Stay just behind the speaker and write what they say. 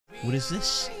What is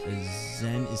this?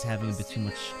 Zen is having a bit too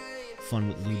much fun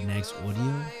with lewd Nagzz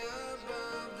audio.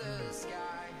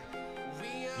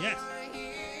 Yes.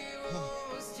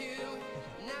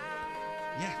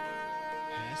 Yeah.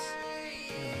 Yes.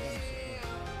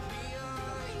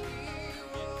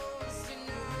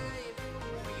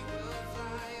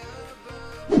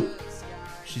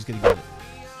 She's gonna get it.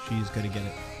 She's gonna get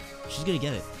it. She's gonna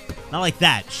get it. Not like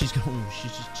that. She's going.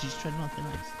 She's treading on thin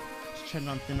ice. She's treading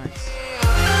on thin ice.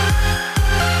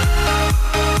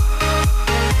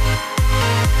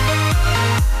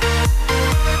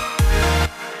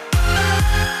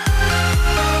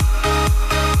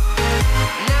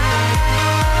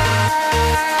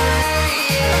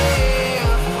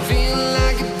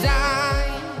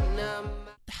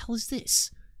 What the hell is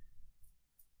this?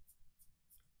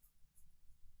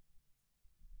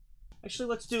 Actually,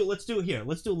 let's do it here.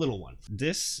 Let's do a little one.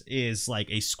 This is like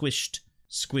a squished,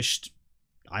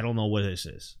 I don't know what this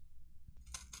is.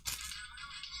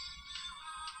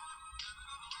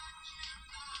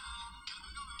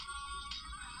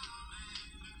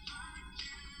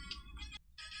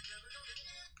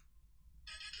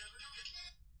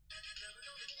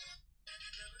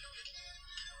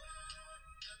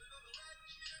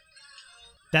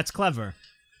 That's clever.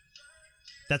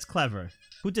 That's clever.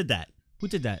 Who did that? Who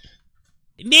did that?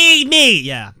 Me!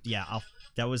 Yeah.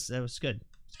 That was good.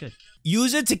 It's good.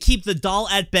 Use it to keep the doll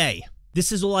at bay.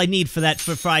 This is all I need for that,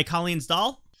 for Colleen's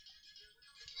doll.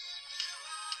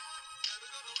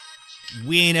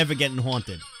 We ain't ever getting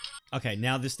haunted. Okay,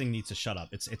 now this thing needs to shut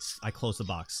up. I closed the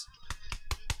box.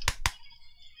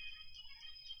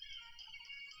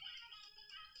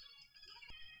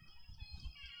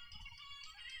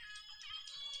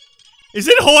 Is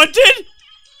it haunted?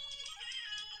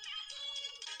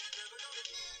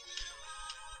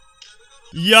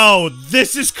 Yo,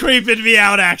 this is creeping me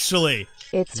out, actually.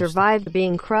 It survived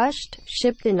being crushed,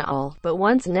 shipped and all, but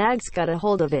once Nagzz got a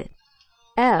hold of it.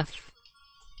 Why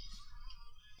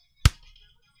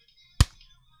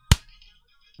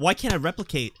can't I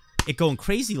replicate it going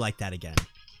crazy like that again?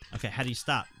 Okay, how do you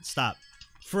stop? Stop.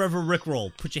 Forever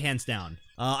Rickroll. Put your hands down.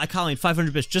 I Colleen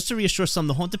 500 bits. Just to reassure some,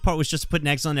 the haunted part was just to put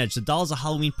Nagzz on edge. The doll is a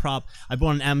Halloween prop I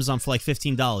bought on Amazon for like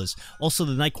 $15. Also,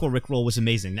 the Nightcore Rickroll was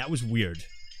amazing. That was weird.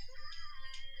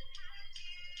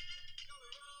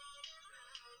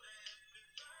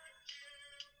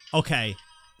 Okay.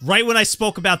 Right when I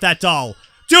spoke about that doll.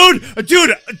 Dude!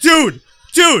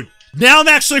 Now I'm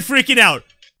actually freaking out.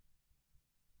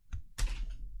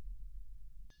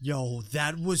 Yo,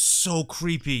 that was so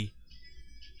creepy.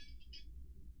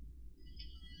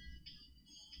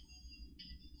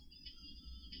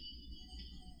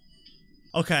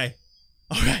 Okay.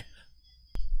 Okay.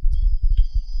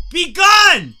 Be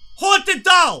gone! Haunted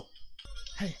doll!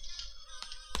 Hey.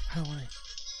 How do I...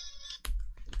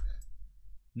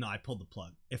 No, I pulled the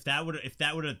plug. If that would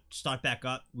have start back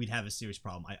up, we'd have a serious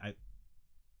problem. I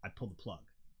pulled the plug.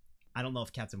 I don't know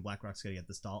if Captain Blackrock's gonna get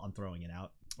this doll. I'm throwing it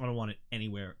out. I don't want it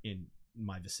anywhere in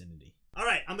my vicinity.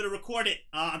 Alright, I'm gonna record it.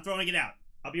 I'm throwing it out.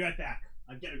 I'll be right back.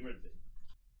 I'm getting rid of it.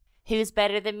 Who's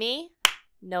better than me?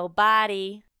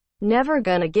 Nobody. Never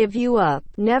gonna give you up,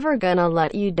 never gonna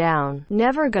let you down,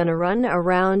 never gonna run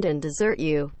around and desert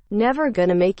you, never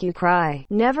gonna make you cry,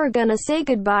 never gonna say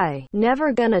goodbye,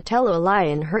 never gonna tell a lie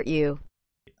and hurt you.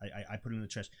 I put it in the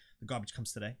trash. The garbage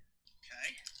comes today.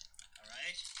 Okay.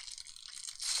 Alright.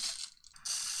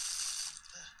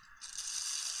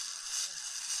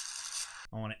 I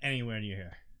don't want it anywhere near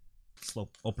here. Slow.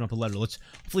 Open up a letter.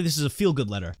 Hopefully this is a feel-good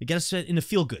letter. It gets us in the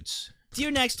feel-goods. Dear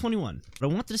Nagzz21, but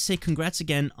I wanted to say congrats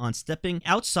again on stepping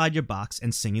outside your box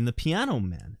and singing the Piano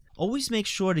Man. Always make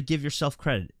sure to give yourself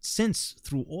credit, since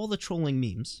through all the trolling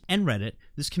memes and Reddit,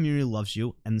 this community loves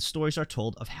you and the stories are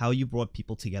told of how you brought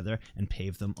people together and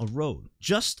paved them a road.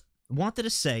 Just wanted to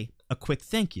say a quick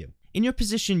thank you. In your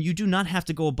position, you do not have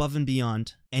to go above and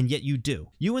beyond, and yet you do.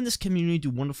 You and this community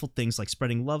do wonderful things like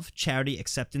spreading love, charity,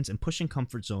 acceptance, and pushing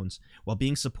comfort zones while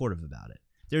being supportive about it.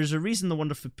 There is a reason the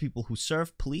wonderful people who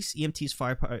serve, police, EMTs,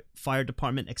 fire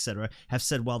department, etc., have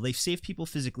said while they've saved people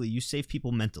physically, you save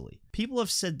people mentally. People have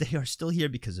said they are still here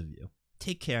because of you.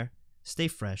 Take care, stay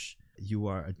fresh, you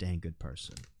are a dang good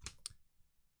person.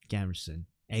 Garrison,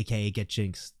 aka Get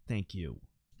Jinxed, thank you.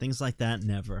 Things like that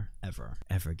never, ever,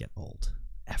 ever get old.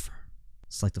 Ever.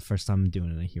 It's like the first time I'm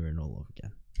doing it, I hear it all over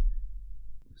again.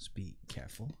 Just be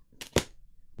careful.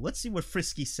 Let's see what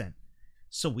Frisky sent.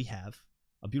 So we have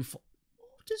a beautiful...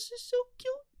 This is so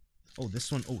cute. Oh,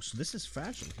 this one. Oh, so this is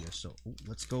fragile here. So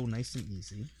let's go nice and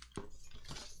easy.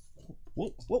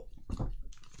 Whoa, whoa.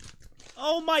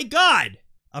 Oh my god.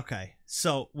 Okay,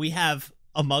 so we have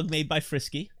a mug made by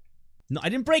Frisky. No, I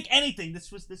didn't break anything.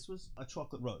 This was a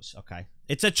chocolate rose. Okay.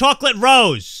 It's a chocolate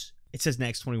rose. It says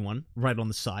Nagzz 21 right on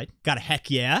the side. Got a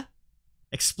heck yeah.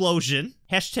 Explosion.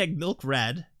 Hashtag milk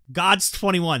red. God's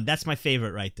 21. That's my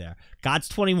favorite right there. God's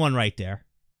 21 right there.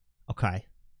 Okay.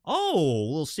 Oh, a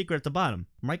little secret at the bottom.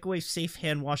 Microwave safe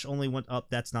hand wash only went up.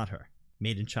 That's not her.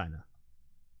 Made in China.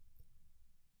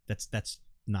 That's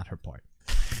not her part.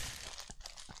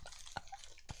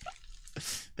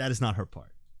 That is not her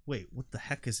part. Wait, what the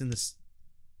heck is in this?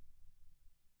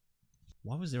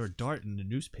 Why was there a dart in the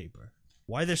newspaper?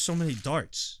 Why are there so many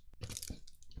darts?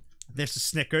 There's a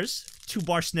Snickers.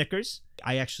 2-bar Snickers.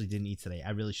 I actually didn't eat today. I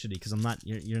really should eat because I'm not.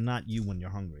 You're not you when you're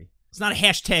hungry. It's not a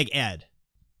hashtag ad.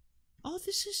 Oh,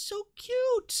 this is so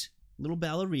cute. Little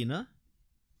ballerina.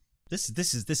 This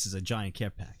is a giant care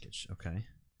package. Okay.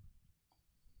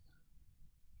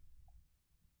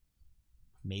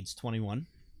 Maids 21.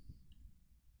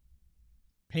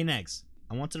 Hey Nagzz,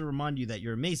 I wanted to remind you that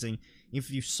you're amazing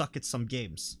if you suck at some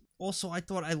games. Also, I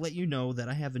thought I'd let you know that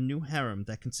I have a new harem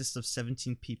that consists of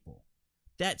 17 people.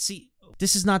 See,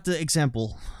 this is not the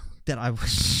example that I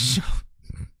was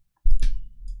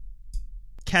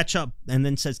Catch up, and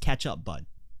then says catch up, bud.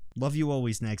 Love you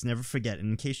always, Nagzz, never forget,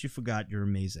 and in case you forgot, you're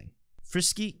amazing.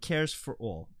 Frisky cares for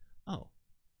all. Oh.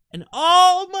 And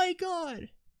oh my god!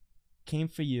 Came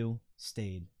for you,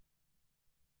 stayed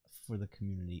for the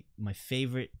community. My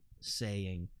favorite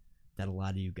saying that a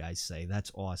lot of you guys say.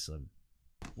 That's awesome.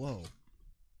 Whoa.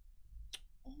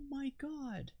 Oh my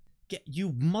god. Get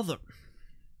you mother.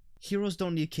 Heroes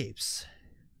don't need capes.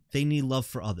 They need love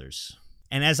for others.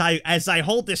 And as I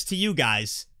hold this to you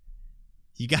guys,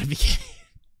 you gotta be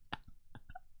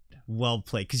well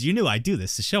played, because you knew I do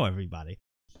this to show everybody.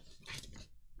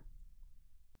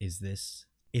 Is this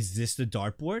the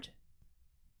dartboard?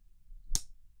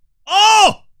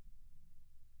 Oh!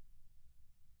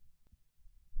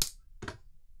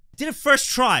 Did it first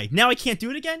try. Now I can't do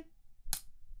it again?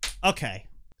 Okay.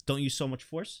 Don't use so much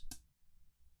force.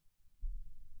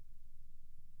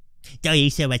 Don't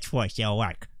use so much force, it'll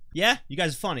work. Yeah? You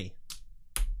guys are funny.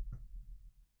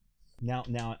 Now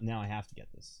I have to get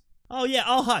this. Oh yeah,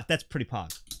 oh hot. That's pretty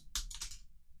pog.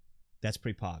 That's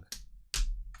pretty pog.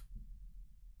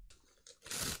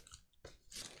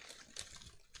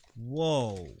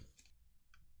 Whoa.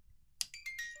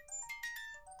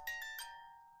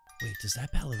 Wait, does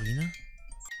that ballerina?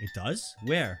 It does?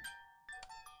 Where?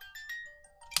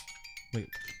 Wait.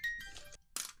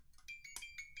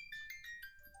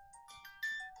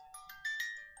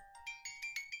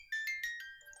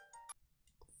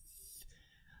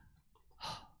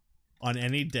 On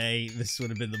any day, this would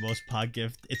have been the most pog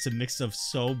gift. It's a mix of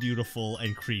so beautiful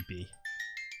and creepy.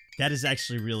 That is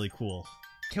actually really cool.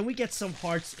 Can we get some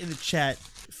hearts in the chat?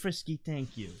 Frisky,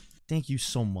 thank you. Thank you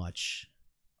so much.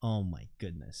 Oh my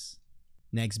goodness.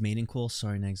 Nagzz mating call.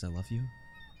 Sorry, Nagzz, I love you.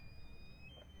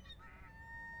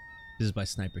 This is by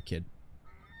Sniper Kid.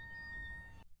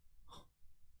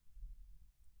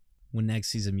 When Nagzz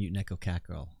sees a mutant echo cat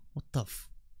girl. What the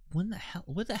when the hell?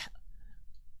 What the hell?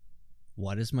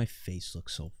 Why does my face look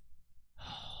so...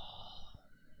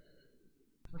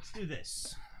 Let's do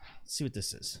this. Let's see what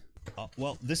this is.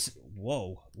 Well, this...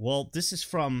 Whoa. Well, this is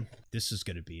from... This is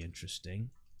gonna be interesting.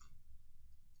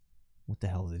 What the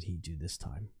hell did he do this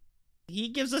time? He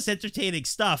gives us entertaining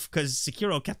stuff, because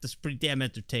Sekiro kept us pretty damn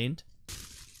entertained.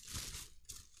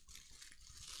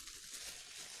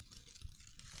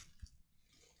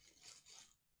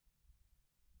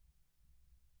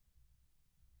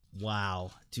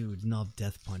 Wow. Dude, Nub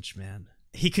Death Punch, man.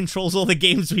 He controls all the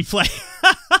games we play.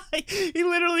 He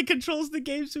literally controls the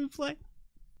games we play.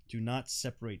 Do not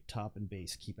separate top and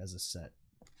base. Keep as a set.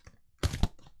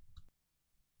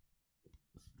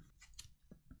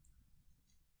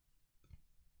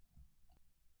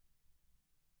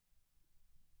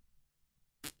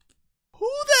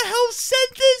 Who the hell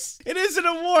sent this? It is an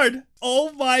award.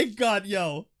 Oh my god,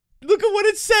 yo. Look at what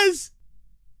it says.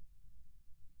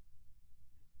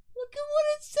 Look at what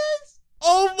it says.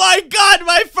 Oh my god,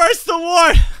 my first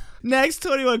award. Nagzz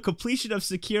 21, completion of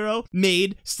Sekiro,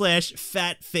 made /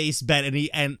 fat face bet,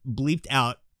 and bleeped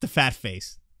out the fat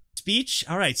face. Speech?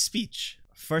 Alright, speech.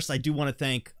 First, I do want to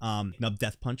thank Nub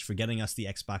Death Punch for getting us the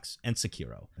Xbox and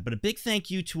Sekiro. But a big thank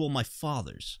you to all my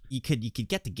fathers. You could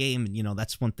get the game, and you know,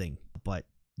 that's one thing. But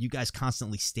you guys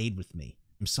constantly stayed with me.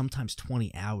 Sometimes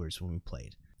 20 hours when we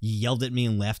played. You yelled at me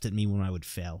and laughed at me when I would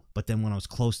fail. But then when I was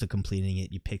close to completing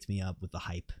it, you picked me up with the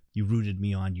hype. You rooted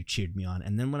me on, you cheered me on.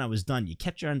 And then when I was done, you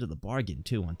kept your end of the bargain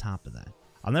too on top of that.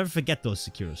 I'll never forget those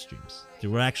Sekiro streams. They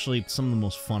were actually some of the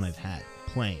most fun I've had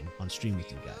playing on stream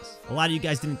with you guys. A lot of you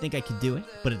guys didn't think I could do it,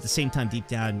 but at the same time, deep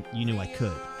down, you knew I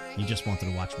could. You just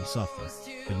wanted to watch me suffer,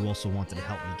 but you also wanted to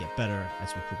help me get better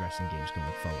as we progress in games going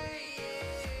forward.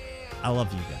 I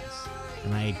love you guys,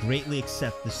 and I greatly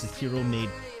accept the Sekiro Made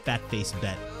Fat Face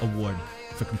Bet award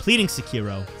for completing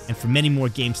Sekiro, and for many more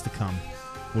games to come.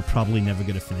 We're probably never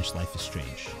going to finish Life is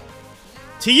Strange.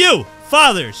 To you,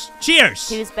 fathers, cheers!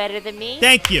 Who's better than me?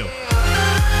 Thank you!